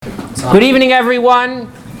Good evening,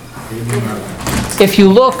 everyone. If you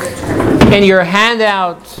look in your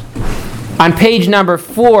handout on page number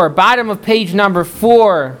 4, bottom of page number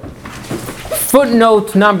 4,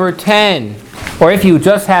 footnote number 10, or if you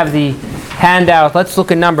just have the handout, let's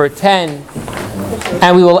look at number 10,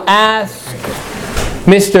 and we will ask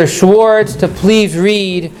Mr. Schwartz to please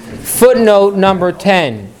read footnote number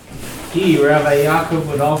 10. Rabbi Yaakov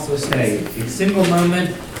would also say, a single moment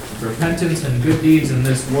of repentance and good deeds in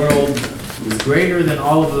this world is greater than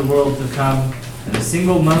all of the world to come, and a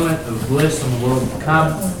single moment of bliss in the world to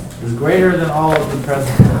come is greater than all of the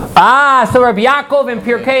present world. So Rabbi Yaakov in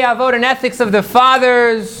Pirkei Avot and Ethics of the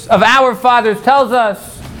Fathers, of our fathers, tells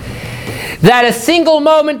us that a single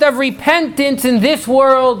moment of repentance in this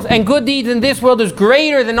world and good deeds in this world is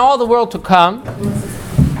greater than all the world to come.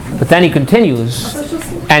 But then he continues,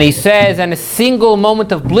 and he says, and a single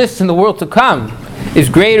moment of bliss in the world to come is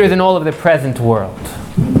greater than all of the present world.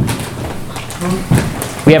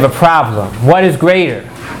 We have a problem. What is greater?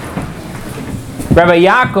 Rabbi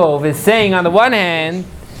Yaakov is saying, on the one hand,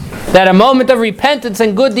 that a moment of repentance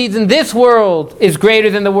and good deeds in this world is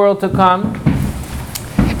greater than the world to come.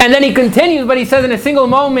 And then he continues, but he says, in a single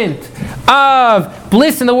moment of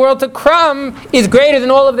bliss in the world to come is greater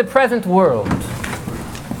than all of the present world.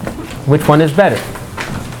 Which one is better?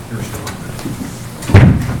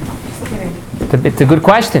 It's a good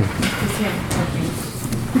question.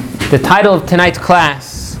 The title of tonight's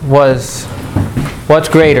class was, what's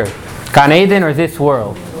greater, Gan Eden or this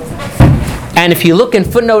world? And if you look in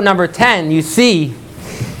footnote number 10, you see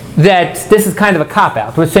that this is kind of a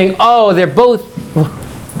cop-out. We're saying, oh, they're both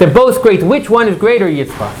great. Which one is greater,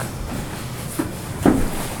 Yitzchak?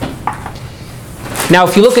 Now,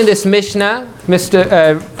 if you look in this Mishnah,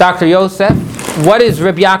 Dr. Yosef, what is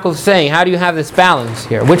Rabbi Yaakov saying? How do you have this balance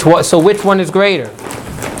here? Which one is greater?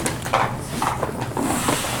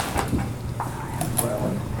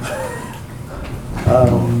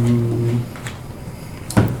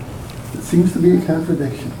 It seems to be a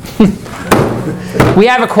contradiction. We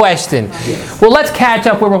have a question. Yes. Well, let's catch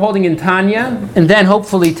up where we're holding in Tanya, and then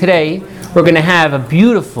hopefully today we're going to have a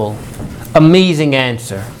beautiful, amazing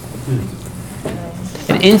answer.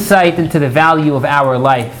 An insight into the value of our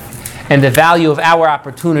life and the value of our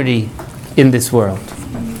opportunity in this world.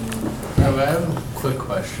 I have a quick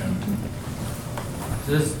question.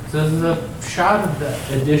 Does the shot of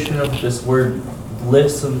the addition of this word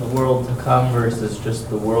bliss in the world to come versus just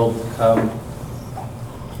the world to come,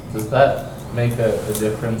 does that make a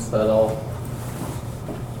difference at all?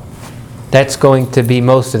 That's going to be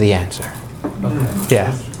most of the answer. Okay.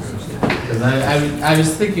 Yeah. Because I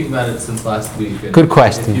was thinking about it since last week. Good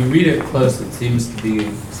question. If you read it close, it seems to be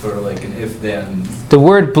sort of like an if-then. The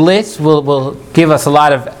word bliss will give us a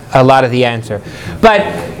lot of the answer.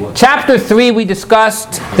 But chapter 3 we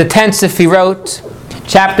discussed the 10 Sefirot.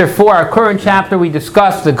 Chapter 4, our current chapter, we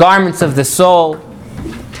discussed the garments of the soul,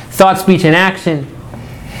 thought, speech, and action.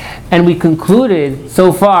 And we concluded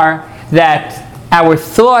so far that our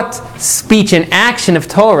thought, speech, and action of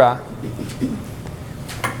Torah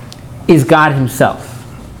is God Himself.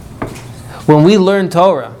 When we learn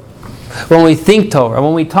Torah, when we think Torah,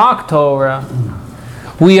 when we talk Torah,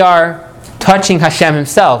 we are touching Hashem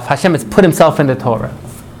Himself. Hashem has put Himself in the Torah.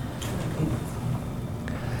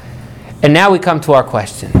 And now we come to our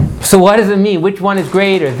question. So what does it mean? Which one is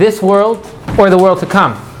greater, this world or the world to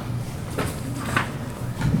come?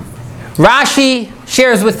 Rashi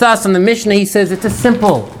shares with us on the Mishnah, he says it's a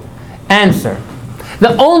simple answer.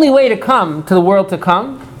 The only way to come to the world to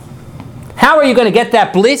come, how are you going to get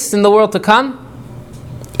that bliss in the world to come?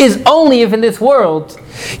 Is only if in this world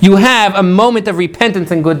you have a moment of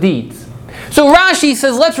repentance and good deeds. So Rashi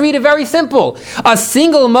says, let's read it very simple. A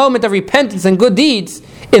single moment of repentance and good deeds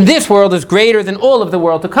in this world is greater than all of the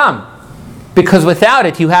world to come. Because without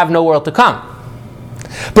it, you have no world to come.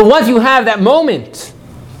 But once you have that moment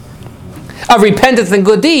of repentance and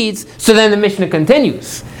good deeds, so then the Mishnah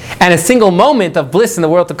continues. And a single moment of bliss in the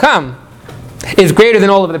world to come is greater than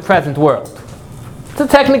all of the present world. It's a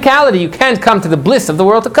technicality. You can't come to the bliss of the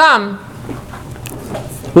world to come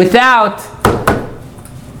without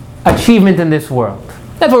achievement in this world.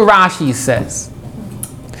 That's what Rashi says.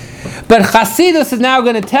 But Chassidus is now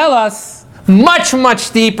going to tell us much,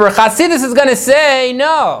 much deeper. Chassidus is going to say,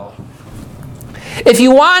 no. If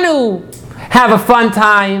you want to have a fun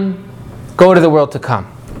time, go to the world to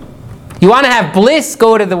come. You want to have bliss,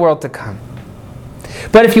 go to the world to come.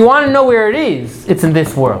 But if you want to know where it is, it's in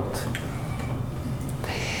this world.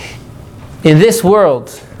 In this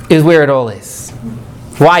world is where it all is.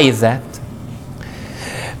 Why is that?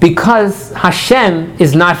 Because Hashem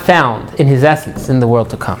is not found in His essence in the world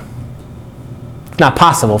to come. not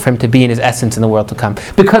possible for him to be in his essence in the world to come.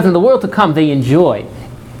 Because in the world to come, they enjoy,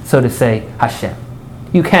 so to say, Hashem.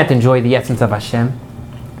 You can't enjoy the essence of Hashem.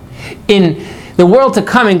 In the world to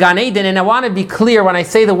come in Gan Eden, and I want to be clear when I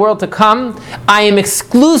say the world to come, I am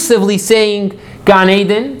exclusively saying Gan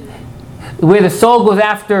Eden, where the soul goes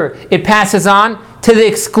after it passes on, to the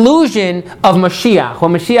exclusion of Mashiach.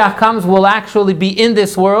 When Mashiach comes, we'll actually be in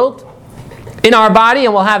this world, in our body,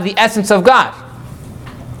 and we'll have the essence of God.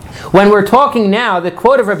 When we're talking now, the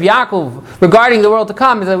quote of Rabbi Yaakov regarding the world to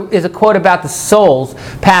come is a quote about the souls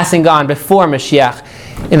passing on before Mashiach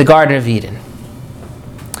in the Garden of Eden.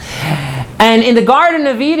 And in the Garden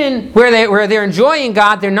of Eden, where they're enjoying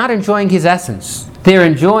God, they're not enjoying His essence. They're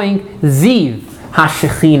enjoying Ziv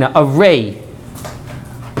HaShechina, a ray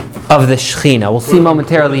of the Shechina. We'll see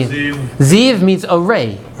momentarily. Ziv means a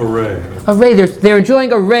ray. A ray. A ray. They're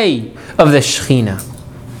enjoying a ray of the Shechina.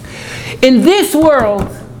 In this world,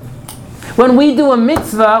 when we do a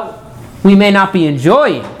mitzvah, we may not be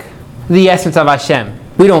enjoying the essence of Hashem.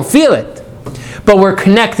 We don't feel it. But we're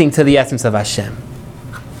connecting to the essence of Hashem.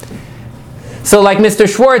 So like Mr.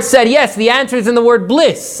 Schwartz said, yes, the answer is in the word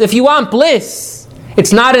bliss. If you want bliss,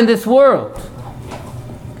 it's not in this world.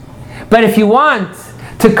 But if you want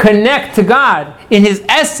to connect to God in His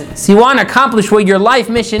essence, you want to accomplish what your life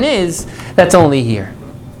mission is, that's only here.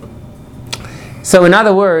 So in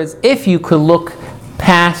other words, if you could look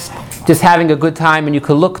past just having a good time and you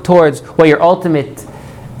could look towards what your ultimate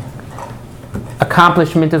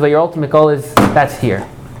accomplishment is, what your ultimate goal is, that's here.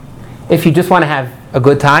 If you just want to have a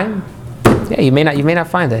good time, yeah, you may not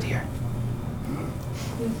find that here.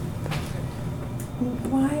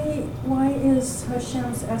 Why is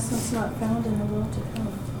Hashem's essence not found in the world to come?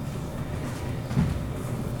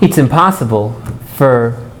 It's impossible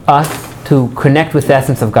for us to connect with the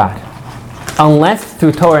essence of God unless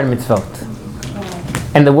through Torah and mitzvot.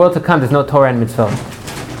 And the world to come, there's no Torah and mitzvot.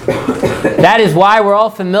 That is why we're all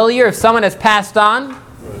familiar. If someone has passed on,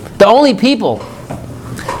 the only people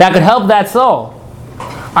that could help that soul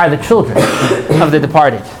are the children of the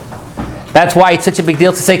departed. That's why it's such a big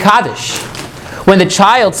deal to say Kaddish. When the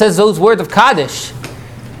child says those words of Kaddish,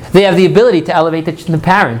 they have the ability to elevate the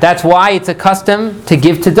parent. That's why it's a custom to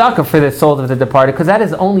give tzedakah for the souls of the departed, because that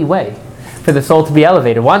is the only way for the soul to be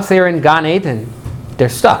elevated. Once they're in Gan Eden, they're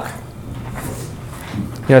stuck.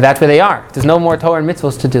 You know, that's where they are. There's no more Torah and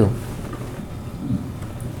mitzvahs to do.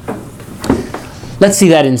 Let's see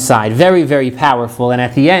that inside. Very, very powerful. And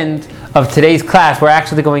at the end of today's class, we're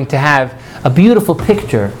actually going to have a beautiful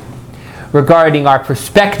picture regarding our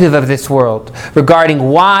perspective of this world, regarding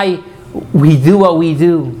why we do what we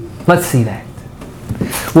do. Let's see that.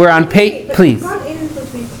 We're on page, please. Gan Eden is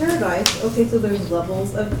supposed to be paradise. Okay, so there's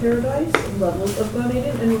levels of paradise, levels of Gan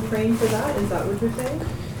Eden, and we're praying for that. Is that what you're saying?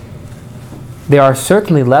 There are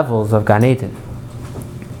certainly levels of Gan Eden.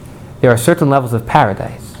 There are certain levels of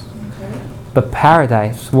paradise. Okay. But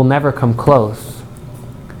paradise will never come close.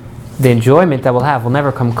 The enjoyment that we'll have will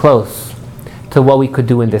never come close to what we could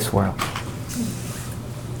do in this world.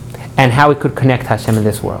 And how we could connect Hashem in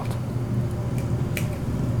this world.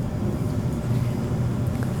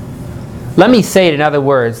 Let me say it in other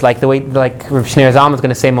words, like Rav Shneur Zalman is going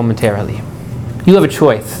to say momentarily. You have a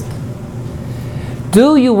choice.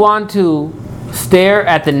 Do you want to stare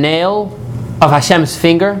at the nail of Hashem's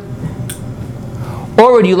finger?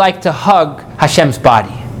 Or would you like to hug Hashem's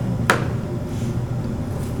body?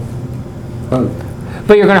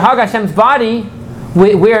 But you're going to hug Hashem's body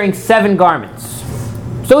wearing 7 garments.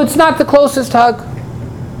 So it's not the closest hug.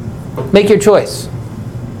 Make your choice.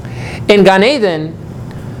 In Gan Eden,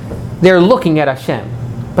 they're looking at Hashem,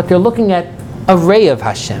 but they're looking at a ray of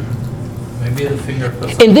Hashem. Maybe the finger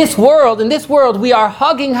puts In this world, we are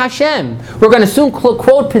hugging Hashem. We're going to soon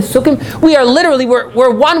quote Pesukim. We are literally, we're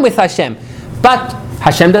one with Hashem. But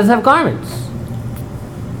Hashem doesn't have garments.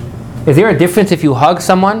 Is there a difference if you hug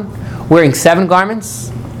someone wearing 7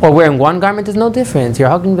 garments or wearing 1 garment? There's no difference. You're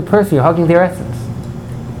hugging the person, you're hugging their essence.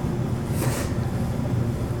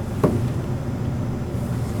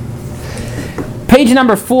 Page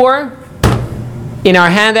number 4 in our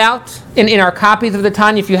handout, in our copies of the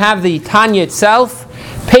Tanya, if you have the Tanya itself,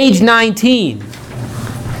 page 19.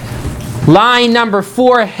 Line number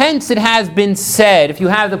 4, hence it has been said. If you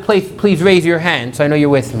have the place, please raise your hand so I know you're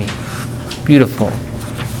with me. Beautiful.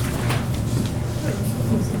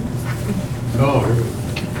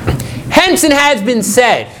 Hence it has been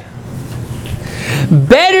said,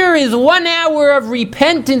 better is 1 hour of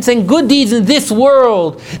repentance and good deeds in this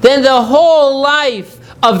world than the whole life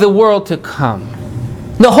of the world to come.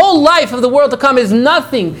 The whole life of the world to come is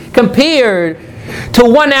nothing compared to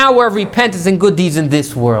 1 hour of repentance and good deeds in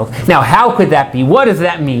this world. Now, how could that be? What does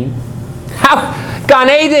that mean? Gan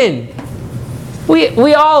Eden.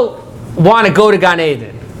 We all want to go to Gan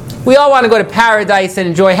Eden. We all want to go to paradise and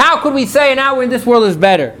enjoy. How could we say now we're in this world is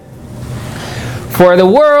better? For the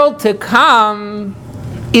world to come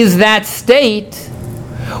is that state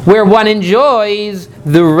where one enjoys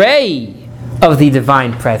the ray of the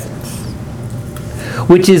divine presence,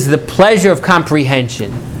 which is the pleasure of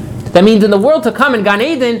comprehension. That means in the world to come in Gan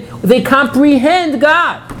Eden, they comprehend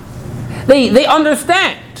God. They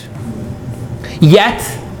understand. Yet,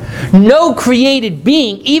 no created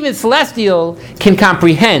being, even celestial, can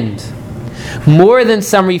comprehend more than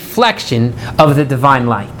some reflection of the divine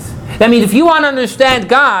light. That means if you want to understand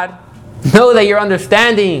God, know that you're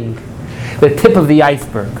understanding the tip of the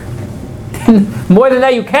iceberg. More than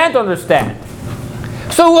that, you can't understand.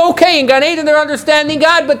 So, okay, in Gan Eden they're understanding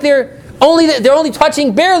God, but they're only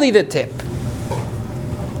touching barely the tip.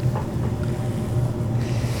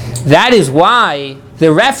 That is why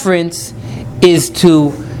the reference is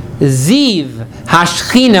to Ziv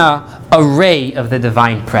Hashchina, a ray of the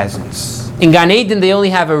divine presence. In Gan Eden they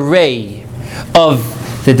only have a ray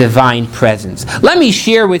of the divine presence. Let me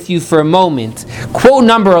share with you for a moment quote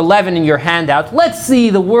number 11 in your handout. Let's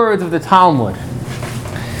see the words of the Talmud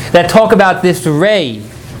that talk about this ray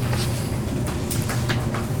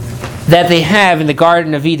that they have in the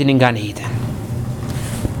Garden of Eden in Gan Eden.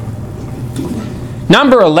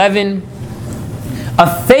 Number 11,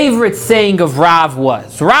 a favorite saying of Rav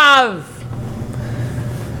was, Rav,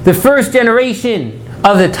 the first generation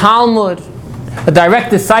of the Talmud, a direct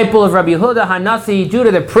disciple of Rabbi Yehuda Hanassi, Judah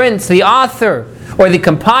the Prince, the author or the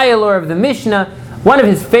compiler of the Mishnah, one of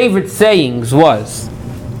his favorite sayings was,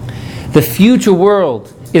 the future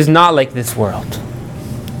world is not like this world.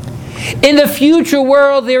 In the future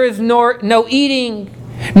world there is no eating,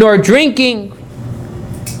 nor drinking,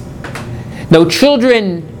 no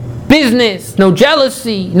children, business, no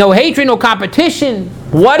jealousy, no hatred, no competition.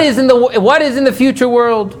 What is in the future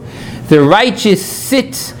world? The righteous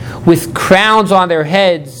sit with crowns on their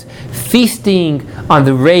heads, feasting on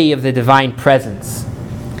the ray of the divine presence.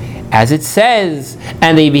 As it says,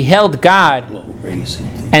 and they beheld God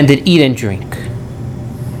and did eat and drink.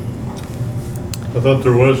 I thought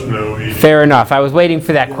there was no eating. Fair enough. I was waiting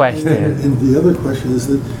for that question. And the other question is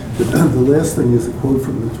that the last thing is a quote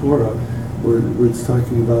from the Torah where it's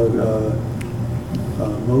talking about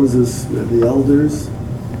Moses and the elders,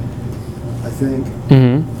 I think,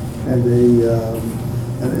 and they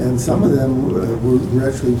and some of them were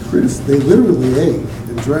actually criticized. They literally ate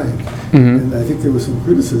and drank, and I think there was some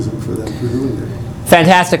criticism for them for doing that.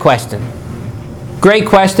 Fantastic question. Great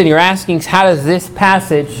question. You're asking, how does this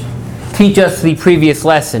passage teach us the previous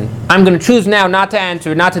lesson? I'm going to choose now not to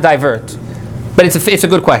answer, not to divert, but it's a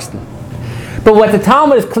good question. But what the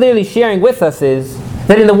Talmud is clearly sharing with us is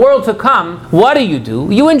that in the world to come, what do?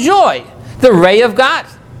 You enjoy the ray of God.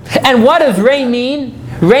 And what does ray mean?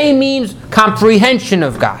 Ray means comprehension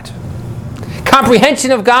of God.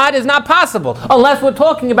 Comprehension of God is not possible unless we're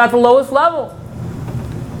talking about the lowest level.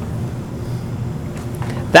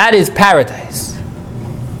 That is paradise.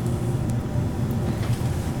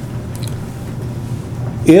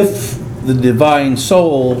 If the divine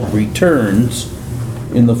soul returns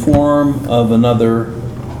in the form of another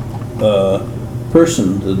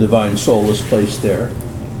person, the divine soul is placed there,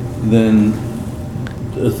 then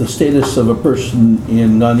the status of a person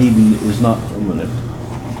in Gan Eden is not permanent.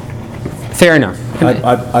 Fair enough.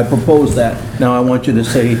 I propose that. Now I want you to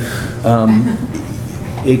say,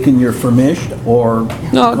 Aiken, you're famished, or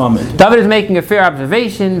comment. David is making a fair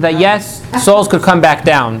observation that yes, souls could come back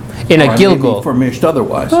down in a Gilgal. Famished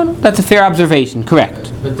otherwise. No, that's a fair observation,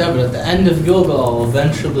 correct. But David, at the end of Gilgal,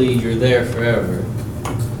 eventually you're there forever.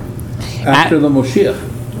 After the Moshiach.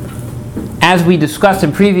 As we discussed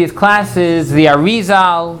in previous classes, the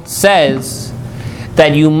Arizal says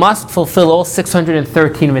that you must fulfill all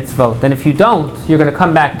 613 mitzvot. And if you don't, you're going to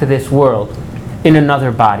come back to this world in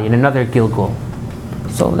another body, in another Gilgal.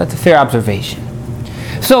 So that's a fair observation.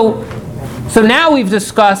 So now we've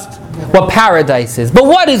discussed what paradise is. But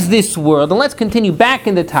what is this world? And let's continue back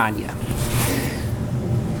in the Tanya.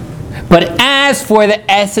 But as for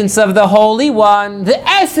the essence of the Holy One, the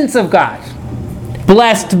essence of God,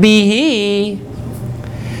 blessed be He,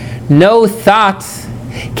 no thought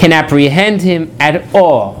can apprehend Him at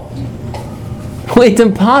all. It's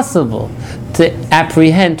impossible to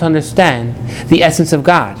apprehend, to understand the essence of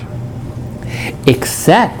God,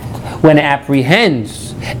 except when it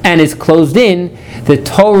apprehends and is closed in the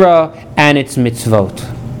Torah and its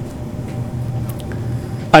mitzvot.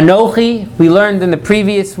 Anochi, we learned in the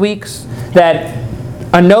previous weeks that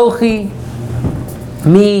Anochi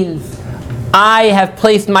means I have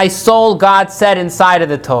placed my soul, God said, inside of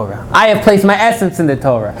the Torah. I have placed my essence in the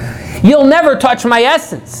Torah. You'll never touch my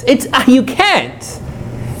essence. You can't.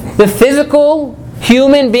 The physical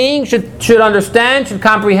human being should understand, should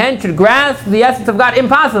comprehend, should grasp the essence of God.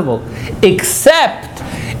 Impossible. Except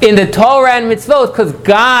in the Torah and mitzvot, because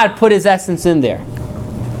God put His essence in there.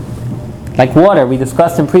 Like water. We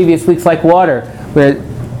discussed in previous weeks, like water, where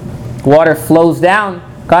water flows down.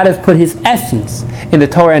 God has put His essence in the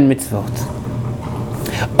Torah and mitzvot.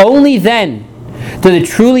 Only then does it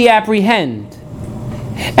truly apprehend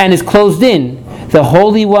and is closed in the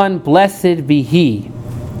Holy One, blessed be He,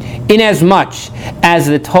 inasmuch as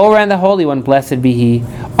the Torah and the Holy One, blessed be He,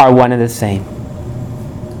 are one and the same.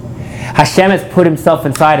 Hashem has put Himself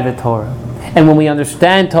inside of the Torah. And when we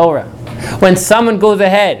understand Torah, when someone goes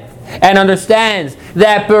ahead and understands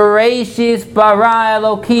that Bereshis bara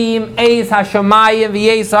Elokim eis hashamayim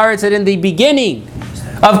v'eis haaretz, that in the beginning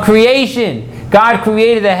of creation, God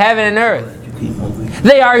created the heaven and earth.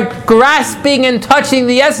 They are grasping and touching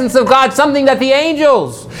the essence of God, something that the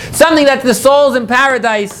angels, something that the souls in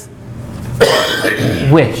paradise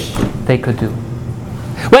wish they could do.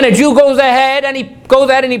 When a Jew goes ahead and he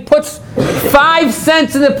puts 5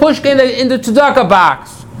 cents in the pushka in the tzedakah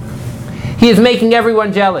box, he is making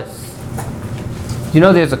everyone jealous. You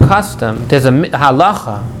know, there's a custom, there's a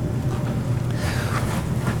halacha.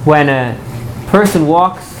 When a person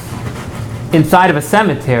walks inside of a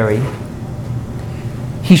cemetery,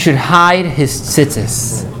 he should hide his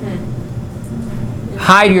tzitzis.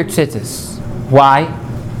 Hide your tzitzis. Why?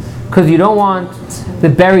 Because you don't want the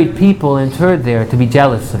buried people interred there to be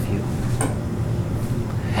jealous of you.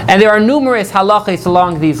 And there are numerous halachas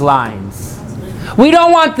along these lines. We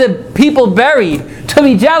don't want the people buried to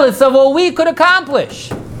be jealous of what we could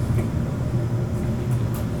accomplish.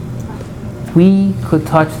 We could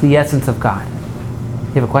touch the essence of God.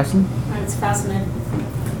 You have a question? That's fascinating.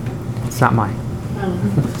 It's not mine.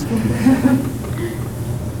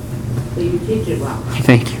 So you teach it well.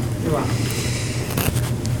 Thank you. You're welcome.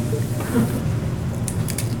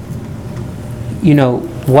 You know,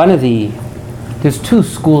 there's 2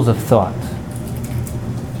 schools of thought.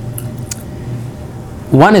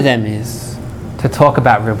 One of them is to talk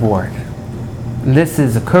about reward. And this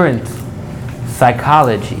is a current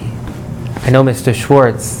psychology. I know Mr.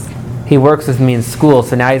 Schwartz, he works with me in school,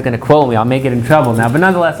 so now he's going to quote me. I'll make it in trouble now, but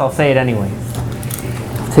nonetheless, I'll say it anyways.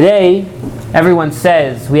 Today, everyone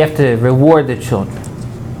says we have to reward the children.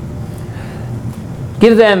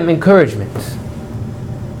 Give them encouragement.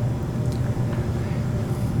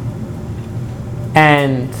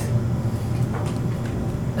 And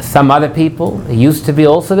some other people, it used to be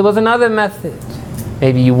also, there was another method.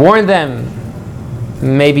 Maybe you warn them,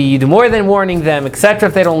 maybe you do more than warning them, etc.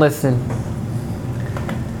 if they don't listen.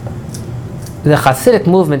 The Hasidic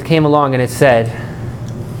movement came along and it said,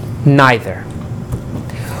 neither.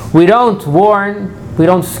 We don't warn, we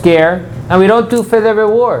don't scare, and we don't do for the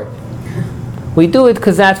reward. We do it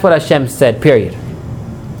because that's what Hashem said, period.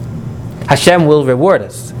 Hashem will reward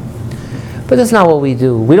us. But that's not what we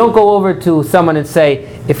do. We don't go over to someone and say,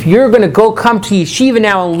 if you're going to come to yeshiva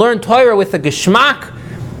now and learn Torah with a geschmack,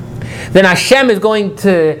 then Hashem is going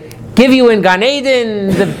to give you in Gan Eden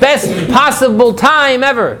the best possible time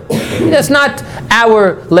ever. That's not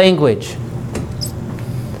our language.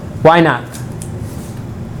 Why not?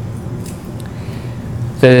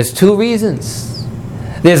 So there's 2 reasons.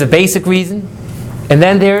 There's a basic reason, and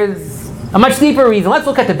then there's a much deeper reason. Let's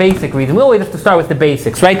look at the basic reason. We always have to start with the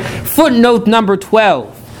basics, right? Footnote number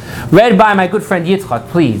 12, read by my good friend Yitzchak,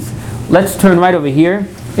 please. Let's turn right over here.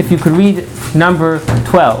 If you could read number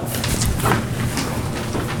 12.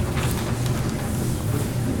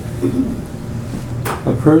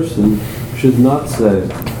 A person should not say,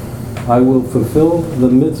 I will fulfill the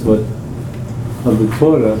mitzvah of the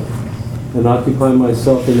Torah and occupy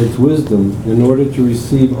myself in its wisdom in order to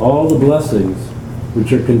receive all the blessings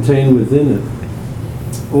which are contained within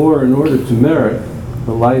it, or in order to merit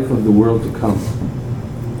the life of the world to come.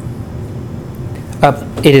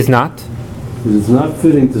 It is not. It is not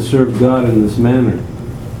fitting to serve God in this manner.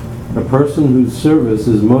 A person whose service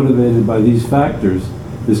is motivated by these factors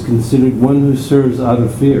is considered one who serves out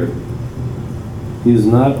of fear. He is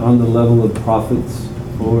not on the level of prophets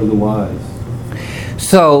or the wise.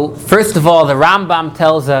 So, first of all, the Rambam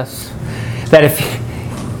tells us that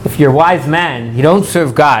if you're a wise man, you don't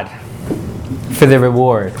serve God for the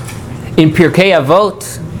reward. In Pirkei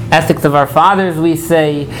Avot, Ethics of Our Fathers, we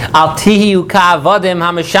say, Al tihiu ka'avodim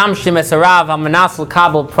ha'mishamshim es harav ha'manas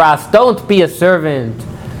l'kabel pras. Don't be a servant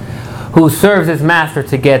who serves his master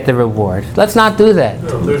to get the reward. Let's not do that.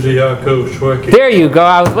 No, there's a Yaakov Shweki. There you go.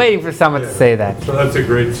 I was waiting for someone to say that. So that's a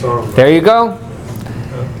great song. There you go.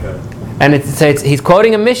 Okay. And he's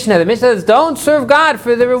quoting a Mishnah. The Mishnah says, "Don't serve God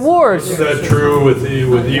for the rewards." Is that true with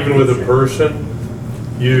even with a person?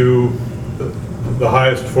 The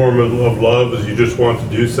highest form of love is you just want to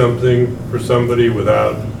do something for somebody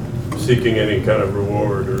without seeking any kind of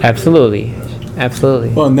reward. Absolutely. Absolutely.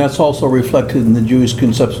 Well, and that's also reflected in the Jewish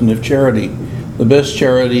conception of charity. The best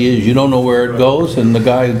charity is you don't know where it goes, and the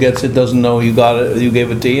guy who gets it doesn't know you got it. You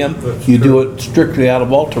gave it to him. That's You do true. it strictly out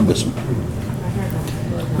of altruism,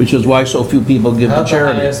 which is why so few people give How to the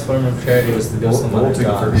charity. highest form of charity was to give someone a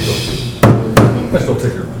God.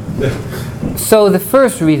 So the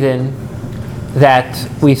first reason that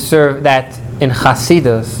we serve, that in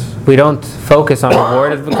Hasidus we don't focus on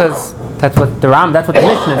reward, is because that's what the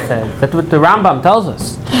Mishnah says. That's what the Rambam tells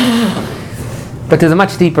us. But there's a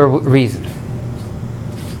much deeper reason,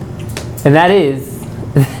 and that is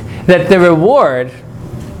that the reward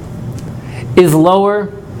is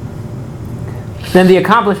lower than the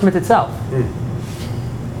accomplishment itself.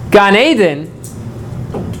 Gan Eden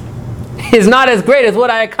is not as great as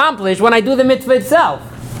what I accomplish when I do the mitzvah itself.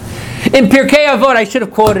 In Pirkei Avot, I should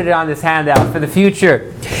have quoted it on this handout for the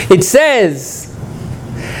future. It says,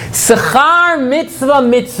 Sechar mitzvah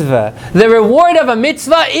mitzvah. The reward of a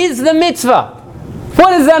mitzvah is the mitzvah. What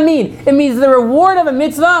does that mean? It means the reward of a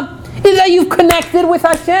mitzvah is that you've connected with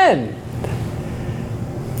Hashem.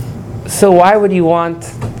 So why would you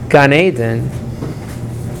want Gan Eden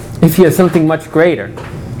if you have something much greater?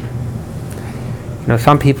 You know,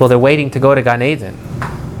 some people, they're waiting to go to Gan Eden.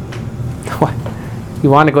 What? You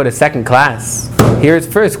want to go to second class. Here's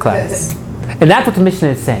first class. And that's what the Mishnah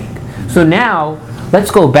is saying. So now, let's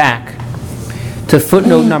go back to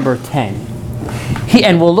footnote number 10.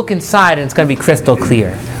 And we'll look inside and it's going to be crystal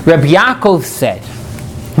clear. Reb Yaakov said,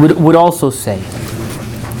 would also say,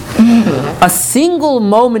 a single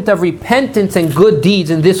moment of repentance and good deeds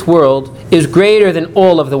in this world is greater than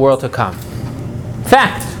all of the world to come.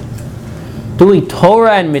 Fact. Doing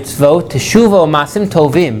Torah and mitzvot, teshuva masim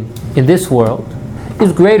tovim in this world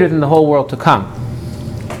is greater than the whole world to come.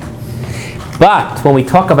 But when we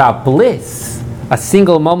talk about bliss, a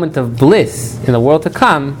single moment of bliss in the world to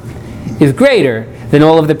come is greater than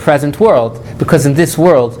all of the present world, because in this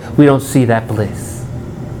world we don't see that bliss.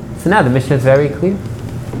 So now the Mishnah is very clear.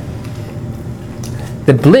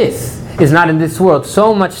 The bliss is not in this world,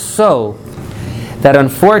 so much so that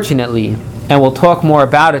unfortunately, and we'll talk more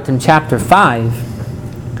about it in chapter 5,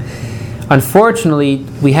 unfortunately,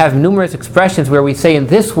 we have numerous expressions where we say in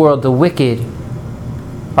this world the wicked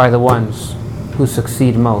are the ones who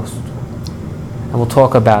succeed most. And we'll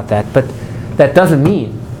talk about that. But that doesn't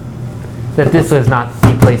mean that this is not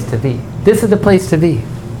the place to be. This is the place to be.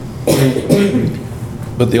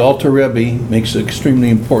 But the Alter Rebbe makes an extremely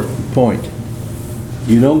important point.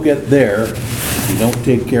 You don't get there if you don't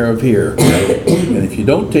take care of here. And if you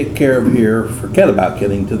don't take care of here, forget about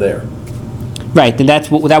getting to there. Right, and that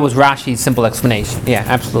was Rashi's simple explanation. Yeah,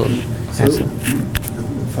 absolutely. So,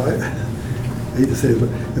 if I hate to say it, but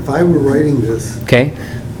if I were writing this, Okay.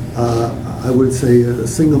 I would say a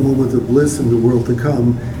single moment of bliss in the world to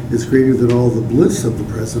come is greater than all the bliss of the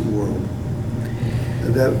present world.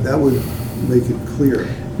 And that would make it clear.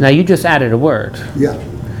 Now you just added a word, Yeah.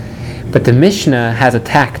 but the Mishnah has a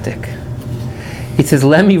tactic. It says,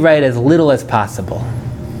 let me write as little as possible.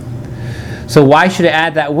 So why should I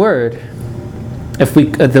add that word, if we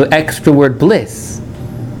the extra word bliss,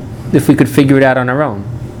 if we could figure it out on our own?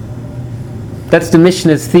 That's the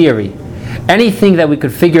Mishnah's theory. Anything that we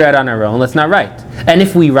could figure out on our own, let's not write. And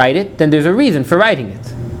if we write it, then there's a reason for writing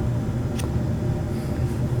it.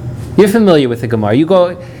 You're familiar with the Gemara. You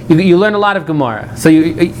learn a lot of Gemara. So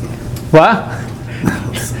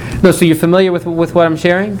what? No, so you're familiar with what I'm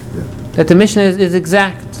sharing? Yeah. That the Mishnah is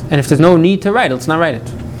exact. And if there's no need to write it, let's not write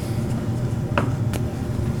it.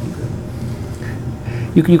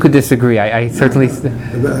 You could disagree. I certainly...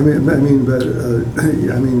 I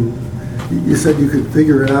mean, you said you could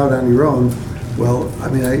figure it out on your own. Well,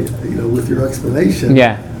 with your explanation,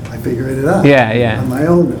 Yeah. I figured it out. Yeah. On my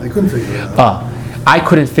own, I couldn't figure it out. Oh, I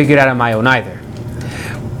couldn't figure it out on my own either.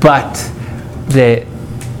 But the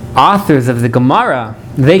authors of the Gemara,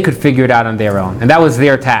 they could figure it out on their own. And that was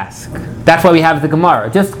their task. That's why we have the Gemara.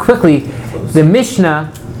 Just quickly, the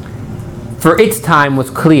Mishnah, for its time, was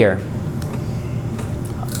clear.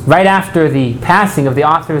 Right after the passing of the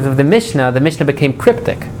authors of the Mishnah became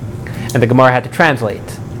cryptic. And the Gemara had to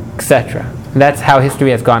translate, etc. And that's how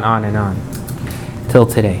history has gone on and on till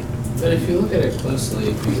today. But if you look at it closely,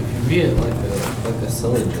 if you read it like a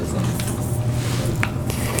syllogism,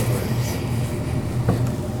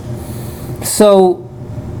 So,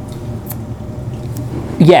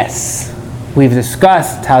 yes, we've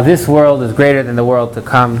discussed how this world is greater than the world to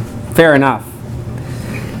come. Fair enough.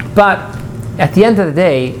 But at the end of the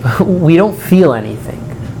day, we don't feel anything.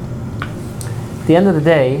 At the end of the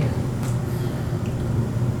day,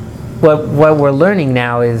 what we're learning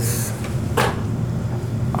now is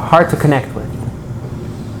hard to connect with.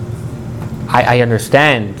 I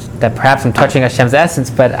understand that perhaps I'm touching Hashem's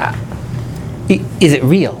essence, but is it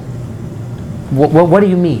real? What do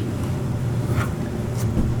you mean?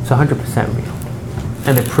 It's 100% real.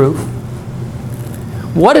 And the proof?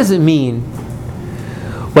 What does it mean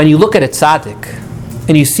when you look at a tzaddik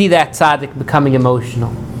and you see that tzaddik becoming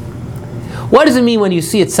emotional? What does it mean when you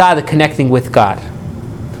see a tzaddik connecting with God?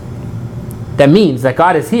 That means that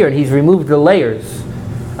God is here and He's removed the layers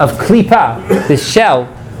of klipa, this shell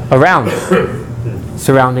around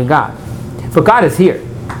surrounding God. But God is here.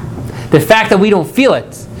 The fact that we don't feel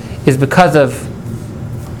it is because of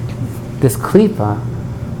this klipa,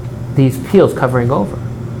 these peels covering over.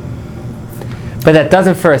 But that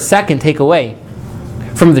doesn't for a second take away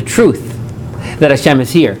from the truth that Hashem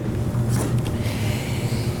is here.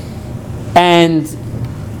 And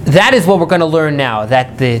that is what we're going to learn now,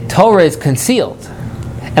 that the Torah is concealed.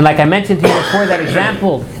 And like I mentioned to you before, that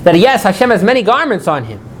example, that yes, Hashem has many garments on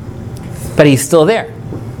Him, but He's still there.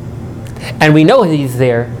 And we know He's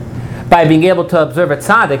there by being able to observe a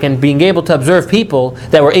tzaddik and being able to observe people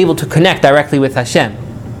that were able to connect directly with Hashem.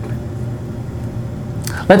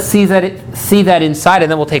 Let's see that inside,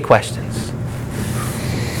 and then we'll take questions.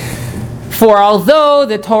 For although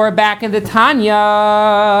the Torah back in the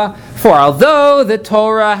Tanya, for although the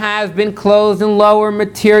Torah has been clothed in lower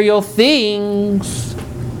material things,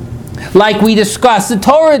 like we discussed, the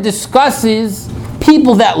Torah discusses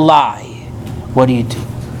people that lie. What do you do?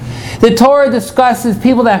 The Torah discusses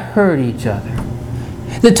people that hurt each other.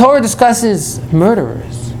 The Torah discusses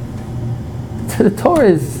murderers. So the Torah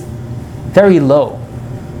is very low.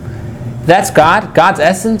 That's God's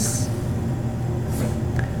essence.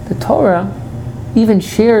 The Torah even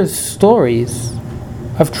shares stories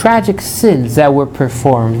of tragic sins that were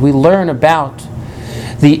performed. We learn about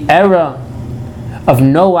the era of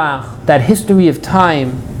Noah, that history of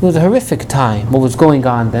time. It was a horrific time, what was going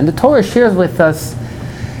on then. The Torah shares with us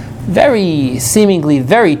seemingly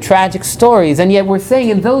very tragic stories, and yet we're saying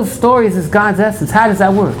in those stories is God's essence. How does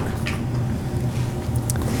that work?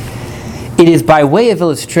 It is by way of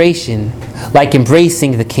illustration, like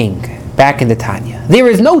embracing the king, back in the Tanya. There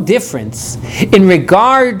is no difference in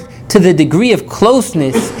regard to the degree of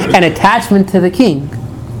closeness and attachment to the king,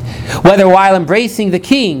 whether while embracing the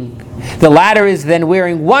king, the latter is then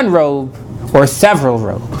wearing one robe or several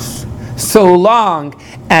robes, so long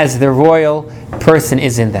as the royal person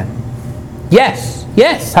is in them. Yes,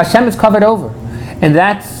 Hashem is covered over, and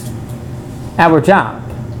that's our job,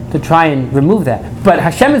 to try and remove that. But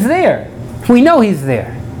Hashem is there. We know He's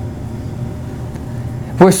there.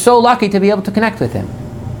 We're so lucky to be able to connect with Him.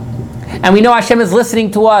 And we know Hashem is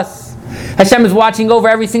listening to us. Hashem is watching over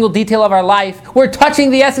every single detail of our life. We're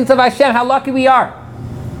touching the essence of Hashem. How lucky we are.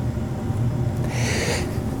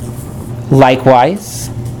 Likewise,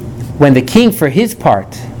 when the king, for his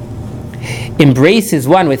part, embraces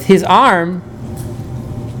one with his arm,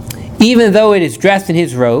 even though it is dressed in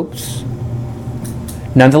his robes,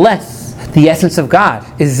 nonetheless, the essence of God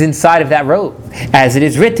is inside of that robe, as it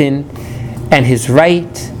is written, and his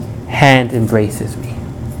right hand embraces me.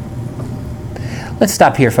 Let's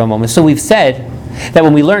stop here for a moment. So we've said that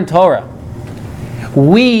when we learn Torah,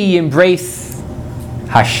 we embrace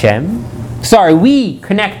Hashem. We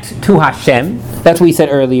connect to Hashem. That's what we said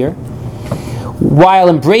earlier. While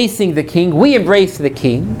embracing the king, we embrace the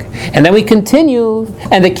king. And then we continue,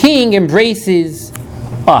 and the king embraces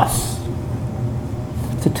us.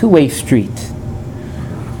 It's a two-way street.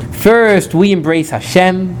 First, we embrace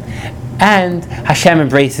Hashem, and Hashem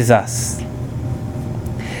embraces us.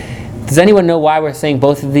 Does anyone know why we're saying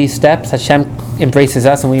both of these steps? Hashem embraces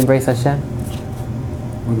us and we embrace Hashem?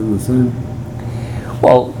 What are the same?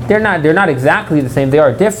 Well, they're not exactly the same. They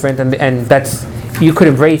are different, and that's, you could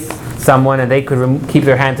embrace someone and they could keep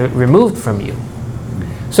their hands removed from you.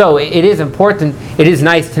 So it is important, it is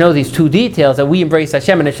nice to know these two details, that we embrace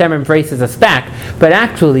Hashem and Hashem embraces us back. But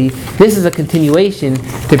actually, this is a continuation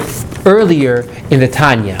to earlier in the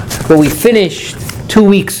Tanya, what we finished 2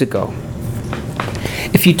 weeks ago.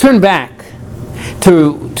 If you turn back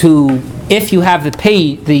to if you have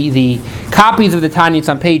the copies of the Tanya, it's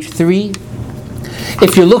on page 3.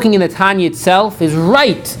 If you're looking in the Tanya itself, is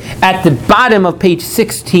right at the bottom of page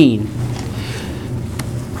 16.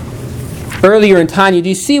 Earlier in Tanya, do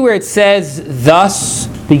you see where it says, thus,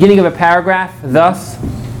 beginning of a paragraph, thus?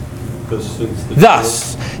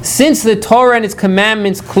 Thus, since the Torah and its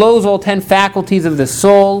commandments close all 10 faculties of the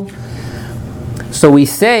soul, so we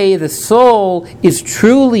say the soul is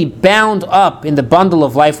truly bound up in the bundle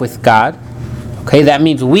of life with God. Okay, that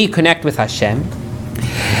means we connect with Hashem.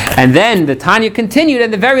 And then the Tanya continued,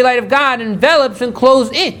 and the very light of God envelops and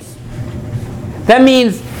closes it. That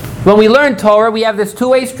means when we learn Torah, we have this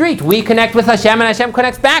two-way street. We connect with Hashem, and Hashem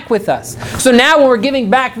connects back with us. So now when we're giving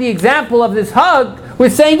back the example of this hug, we're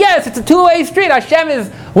saying, yes, it's a two-way street.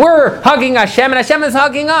 We're hugging Hashem, and Hashem is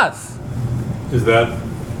hugging us.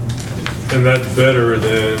 and that's better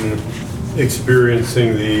than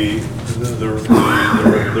experiencing the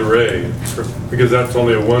ray, because that's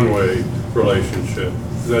only a one-way relationship.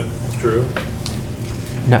 Is that true?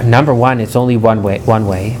 No, number one, it's only one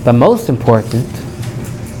way. But most important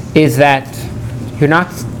is that you're not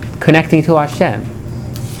connecting to Hashem.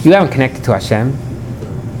 You haven't connected to Hashem.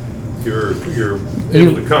 You're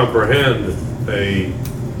able to comprehend a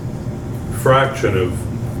fraction of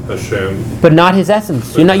Hashem, but not His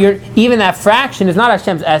essence. Even that fraction is not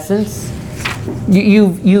Hashem's essence.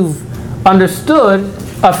 You've understood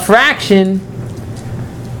a fraction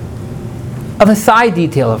of a side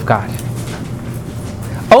detail of God.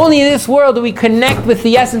 Only in this world do we connect with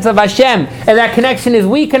the essence of Hashem, and that connection is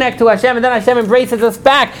we connect to Hashem, and then Hashem embraces us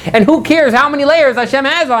back. And who cares how many layers Hashem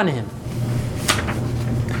has on him?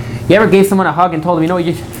 You ever gave someone a hug and told them,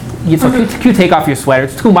 you take off your sweater?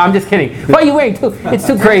 It's too much. I'm just kidding. Why are you wearing too? It's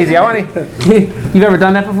too crazy. You've ever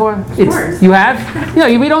done that before? Of course. You have?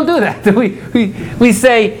 We don't do that. We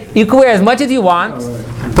say you can wear as much as you want,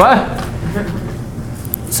 but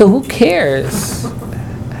so who cares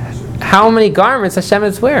how many garments Hashem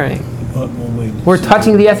is wearing? We're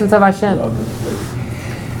touching the essence of Hashem.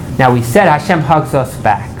 Now we said Hashem hugs us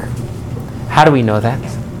back. How do we know that?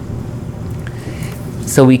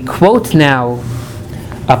 So we quote now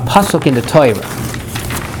a pasuk in the Torah.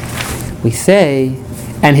 We say,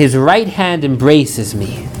 and His right hand embraces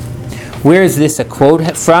me. Where is this a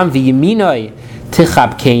quote from? V'yeminoi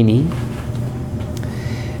tichabkeni.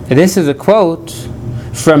 This is a quote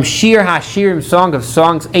from Shir HaShirim, Song of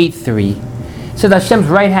Songs 8:3. It says Hashem's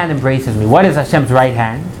right hand embraces me. What is Hashem's right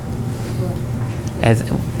hand? As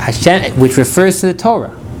Hashem, which refers to the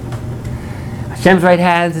Torah. Hashem's right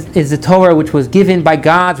hand is the Torah which was given by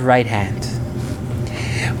God's right hand.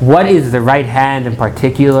 What is the right hand in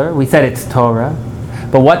particular? We said it's Torah.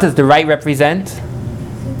 But what does the right represent?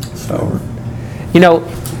 Torah. I'm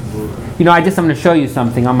going to show you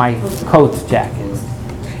something on my coat jacket.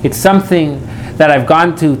 It's something that I've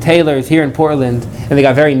gone to tailors here in Portland, and they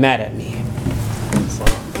got very mad at me.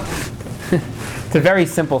 It's a very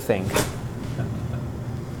simple thing.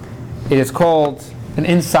 It is called an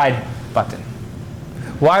inside button.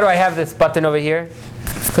 Why do I have this button over here?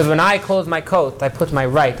 Because when I close my coat, I put my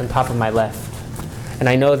right on top of my left. And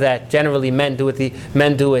I know that generally men do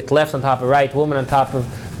it left on top of right, women on top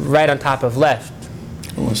of right on top of left.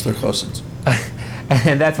 Unless they're cousins.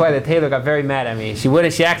 And that's why the tailor got very mad at me. There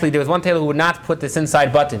was one tailor who would not put this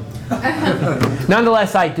inside button.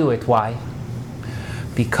 Nonetheless, I do it. Why?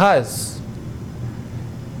 Because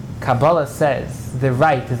Kabbalah says the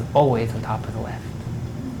right is always on top of the left.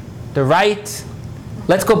 The right,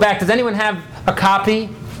 let's go back. Does anyone have a copy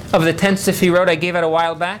of the 10th Sefirot I gave out a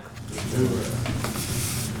while back?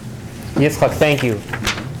 Yitzchak, thank you.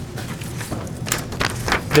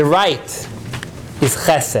 The right is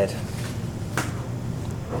chesed,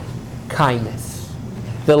 kindness.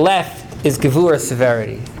 The left is gevura,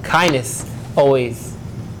 severity. Kindness always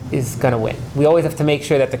is going to win. We always have to make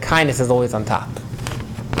sure that the kindness is always on top.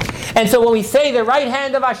 And so when we say the right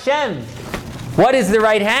hand of Hashem, what is the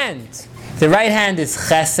right hand? The right hand is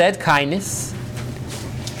chesed, kindness.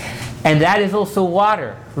 And that is also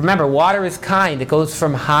water. Remember, water is kind. It goes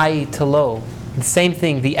from high to low. The same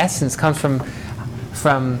thing, the essence comes from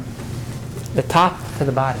the top to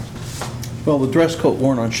the bottom. Well, the dress coat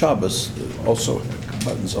worn on Shabbos also had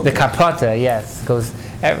buttons on The it. kapota, yes, goes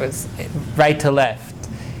right to left.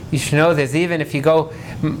 You should know this. Even if you go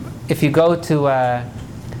to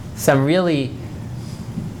some really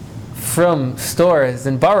frum stores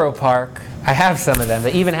in Borough Park, I have some of them.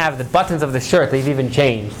 They even have the buttons of the shirt. They've even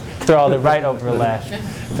changed. They're all the right over left.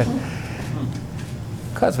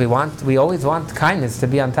 Because we always want kindness to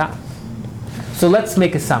be on top. So let's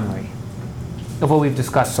make a summary of what we've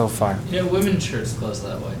discussed so far. Women's shirts close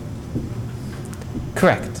that way.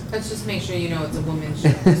 Correct. Let's just make sure you know it's a woman's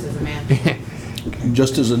shirt versus a man.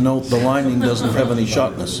 Just as a note, the lining doesn't have any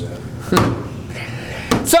shortness.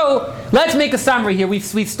 So let's make a summary here. We've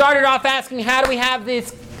started off asking, how do we have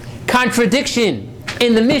this contradiction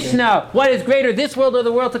In the Mishnah, what is greater, this world or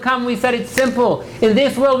the world to come? We said it's simple. In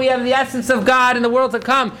this world we have the essence of God. In the world to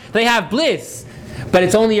come, they have bliss. But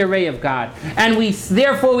it's only a ray of God. And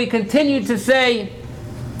therefore we continue to say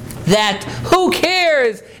that who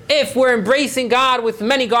cares if we're embracing God with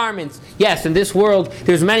many garments? Yes, in this world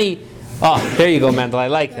there's many. Oh, there you go, Mendel. I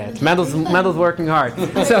like that. Mendel's working hard.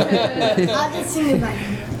 So, I'll just sing it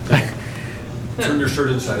back. Turn your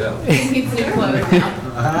shirt inside out. He needs new clothes now.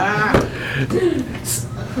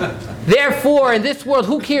 therefore, in this world,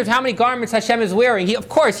 who cares how many garments Hashem is wearing? Of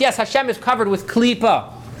course, yes, Hashem is covered with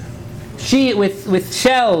klipa, with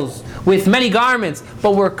shells, with many garments,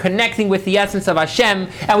 but we're connecting with the essence of Hashem.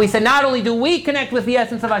 And we said not only do we connect with the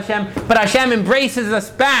essence of Hashem, but Hashem embraces us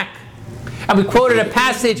back. And we quoted a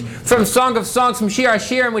passage from Song of Songs, from Shir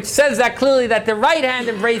HaShirim, which says that clearly, that the right hand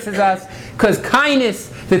embraces us, because kindness,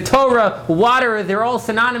 the Torah, water, they're all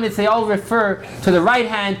synonymous. They all refer to the right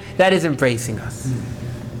hand that is embracing us.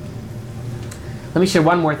 Let me share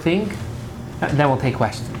one more thing, and then we'll take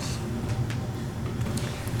questions.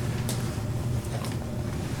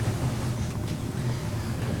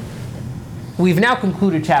 We've now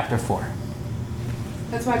concluded chapter 4.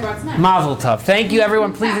 That's why I brought snacks. Mazel tov. Thank you,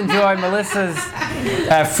 everyone. Please enjoy Melissa's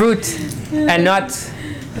fruit and nut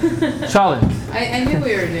chalent. I knew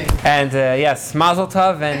we were doing. And yes, Mazel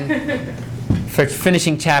tov, and for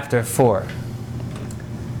finishing chapter 4.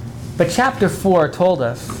 But chapter 4 told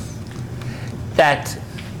us that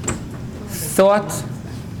thought,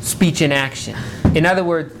 speech, and action. In other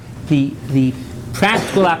words, the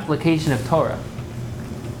practical application of Torah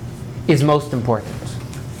is most important.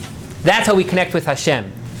 That's how we connect with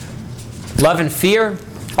Hashem. Love and fear,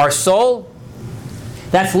 our soul,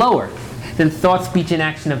 that's lower than thought, speech, and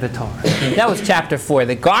action of the Torah. That was chapter 4.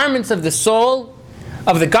 The garments of the soul,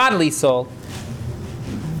 of the godly soul,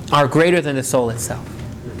 are greater than the soul itself.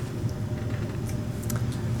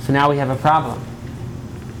 So now we have a problem.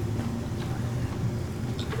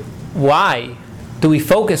 Why do we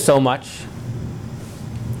focus so much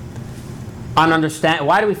on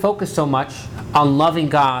why do we focus so much on loving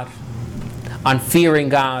God, on fearing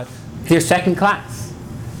God? They're second class.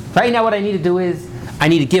 Right now what I need to do is, I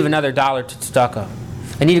need to give another $1 to tzedakah.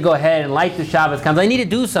 I need to go ahead and light the Shabbos candles. I need to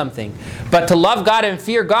do something. But to love God and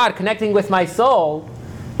fear God, connecting with my soul,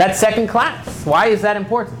 that's second class. Why is that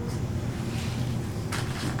important?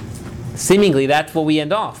 Seemingly, that's what we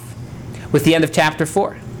end off with the end of chapter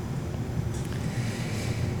 4.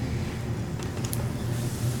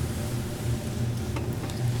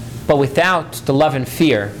 But without the love and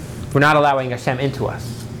fear, we're not allowing Hashem into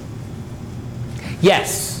us.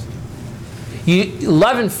 Yes,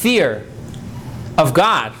 love and fear of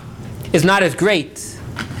God is not as great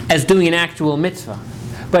as doing an actual mitzvah.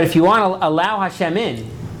 But if you want to allow Hashem in,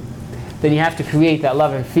 then you have to create that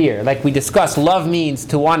love and fear. Like we discussed, love means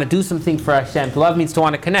to want to do something for Hashem. Love means to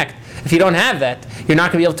want to connect. If you don't have that, you're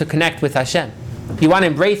not going to be able to connect with Hashem. If you want to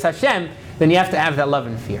embrace Hashem, then you have to have that love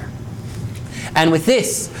and fear. And with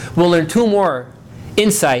this, we'll learn 2 more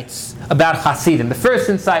insights about Hasidim. The first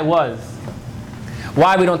insight was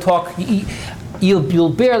why we don't talk. You'll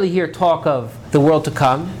barely hear talk of the world to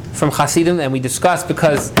come from Hasidim, and we discussed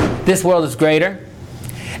because this world is greater.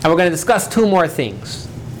 And we're going to discuss 2 more things.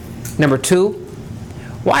 Number 2,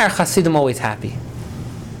 why are Hasidim always happy?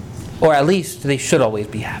 Or at least they should always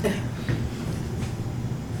be happy.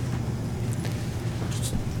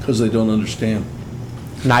 Because they don't understand.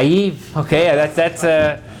 Naive. Okay, that's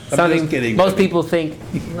something kidding. Most people think.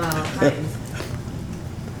 Wow.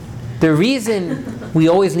 The reason we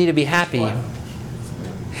always need to be happy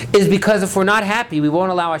is because if we're not happy, we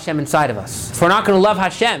won't allow Hashem inside of us. If we're not going to love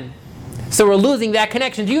Hashem, so we're losing that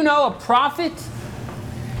connection. Do you know a prophet,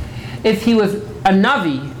 if he was a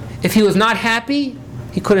Navi, if he was not happy,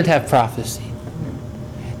 he couldn't have prophecy.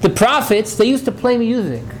 The prophets, they used to play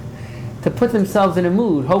music to put themselves in a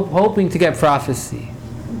mood, hoping to get prophecy.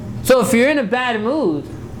 So if you're in a bad mood,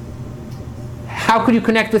 how could you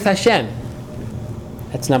connect with Hashem?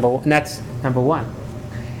 That's number one.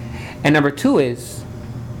 And number 2 is,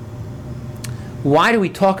 why do we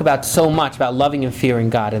talk about so much about loving and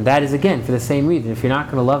fearing God? And that is, again, for the same reason. If you're not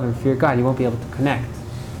going to love and fear God, you won't be able to connect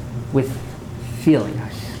with feeling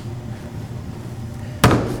Hashem.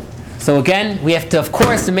 So again, we have to, of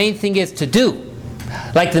course, the main thing is to do.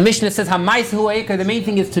 Like the Mishnah says, the main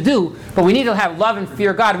thing is to do, but we need to have love and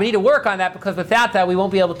fear God. We need to work on that, because without that, we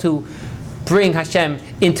won't be able to bring Hashem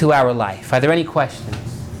into our life. Are there any questions?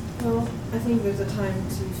 Well, I think there's a time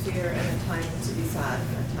to fear and a time to be sad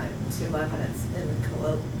and a time to love, and it's in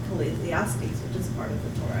Ecclesiastes, which is part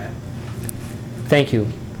of the Torah. Thank you.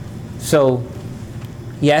 So,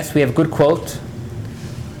 yes, we have a good quote.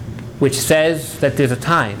 which says that there's a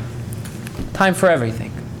time for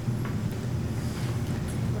everything.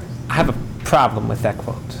 I have a problem with that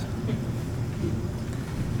quote.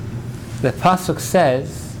 The pasuk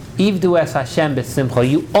says, "Ivdu es Hashem b'simcha."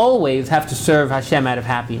 You always have to serve Hashem out of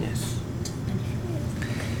happiness.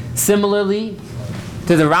 Similarly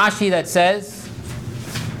to the Rashi that says,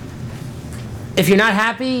 if you're not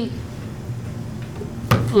happy,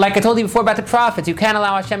 like I told you before about the prophets, you can't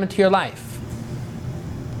allow Hashem into your life.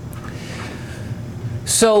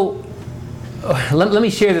 So, let me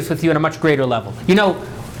share this with you on a much greater level. You know,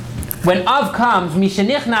 when Av comes,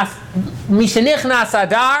 Mishenichnas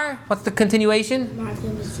Adar, what's the continuation?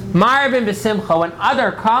 Marbin b'simcha. When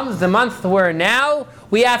Adar comes, the month we're in now,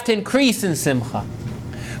 we have to increase in simcha.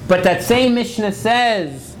 But that same Mishnah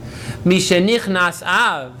says, Mishenichnas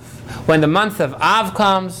Av, when the month of Av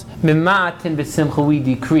comes, Mimatin b'simcha, we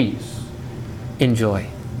decrease in joy.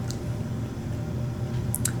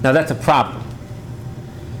 Now that's a problem.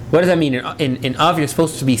 What does that mean? In Av, you're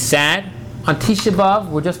supposed to be sad. On Tisha B'Av,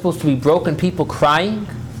 we're just supposed to be broken people crying.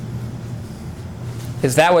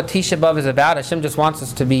 Is that what Tisha B'Av is about? Hashem just wants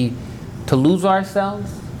us to lose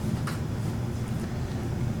ourselves?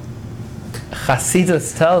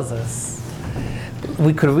 Chassidus tells us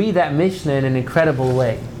we could read that Mishnah in an incredible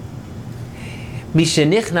way.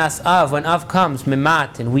 Mishenichnas Av, when Av comes,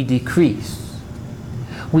 mimatin, we decrease.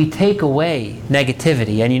 We take away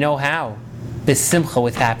negativity, and you know how? B'simcha,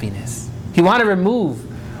 with happiness. If you want to remove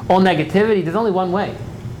all negativity, there's only one way.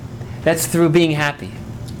 That's through being happy.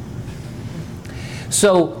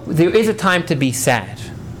 So there is a time to be sad.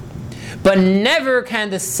 But never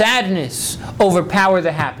can the sadness overpower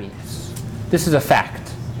the happiness. This is a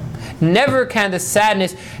fact. Never can the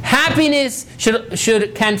sadness. Happiness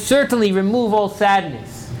can certainly remove all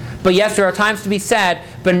sadness. But yes, there are times to be sad,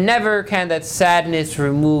 but never can that sadness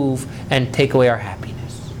remove and take away our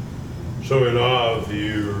happiness. So in Av,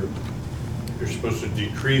 you're supposed to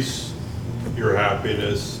decrease your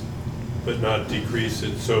happiness, but not decrease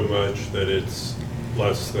it so much that it's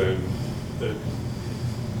less than that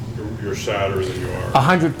you're sadder than you are.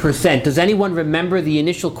 100%. Does anyone remember the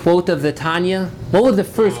initial quote of the Tanya? What was the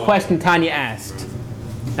first question Tanya asked?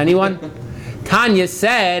 Anyone? Tanya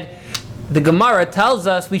said, the Gemara tells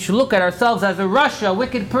us we should look at ourselves as a rasha, a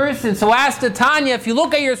wicked person. So ask the Tanya, if you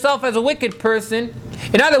look at yourself as a wicked person,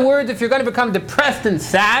 in other words, if you're going to become depressed and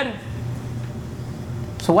sad,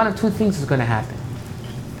 so one of two things is going to happen.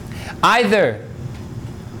 Either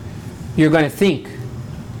you're going to think,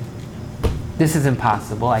 this is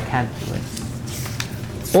impossible, I can't do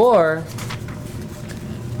it. Or,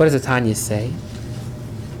 what does the Tanya say?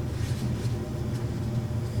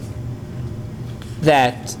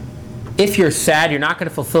 That if you're sad, you're not going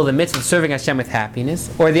to fulfill the mitzvah of serving Hashem with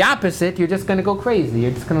happiness. Or the opposite, you're just going to go crazy.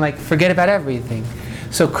 You're just going to forget about everything.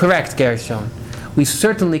 So correct, Gershon. We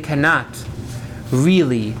certainly cannot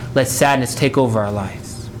really let sadness take over our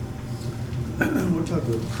lives. We're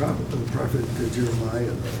talking about the prophet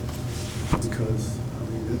Jeremiah, though, because,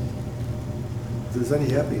 if there's any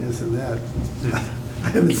happiness in that, I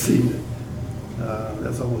haven't seen it.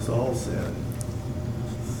 That's almost all sad.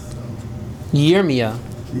 Yirmiyah,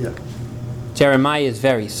 Yeah, Jeremiah is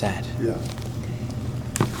very sad. yeah.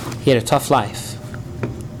 He had a tough life.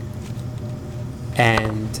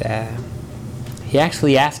 And he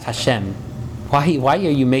actually asked Hashem, why are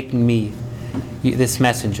you making me this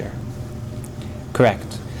messenger?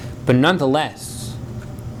 Correct. But nonetheless,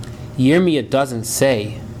 Yirmiyah doesn't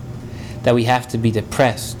say that we have to be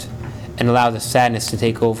depressed and allow the sadness to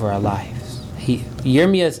take over our lives.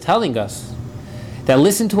 Yirmiyah is telling us that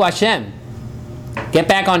listen to Hashem. Get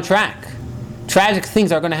back on track. Tragic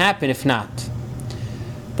things are going to happen if not.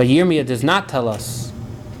 But Yirmiyah does not tell us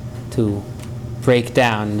to break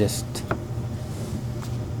down and just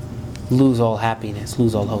lose all happiness,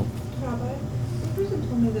 lose all hope. Rabbi, the person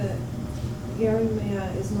told me that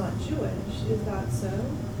Jeremiah is not Jewish. Is that so?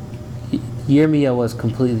 Yirmiyah was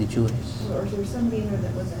completely Jewish. Or is there somebody in there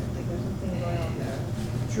that wasn't? Like there's something going on there?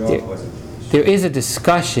 Job wasn't. There is a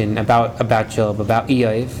discussion about Job, about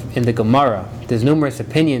Eiv, in the Gemara. There's numerous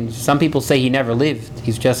opinions. Some people say he never lived.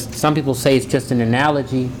 Some people say it's just an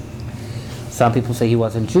analogy. Some people say he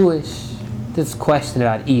wasn't Jewish. There's a question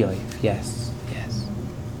about Eiv, yes.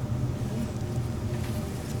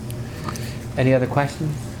 Any other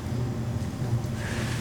questions?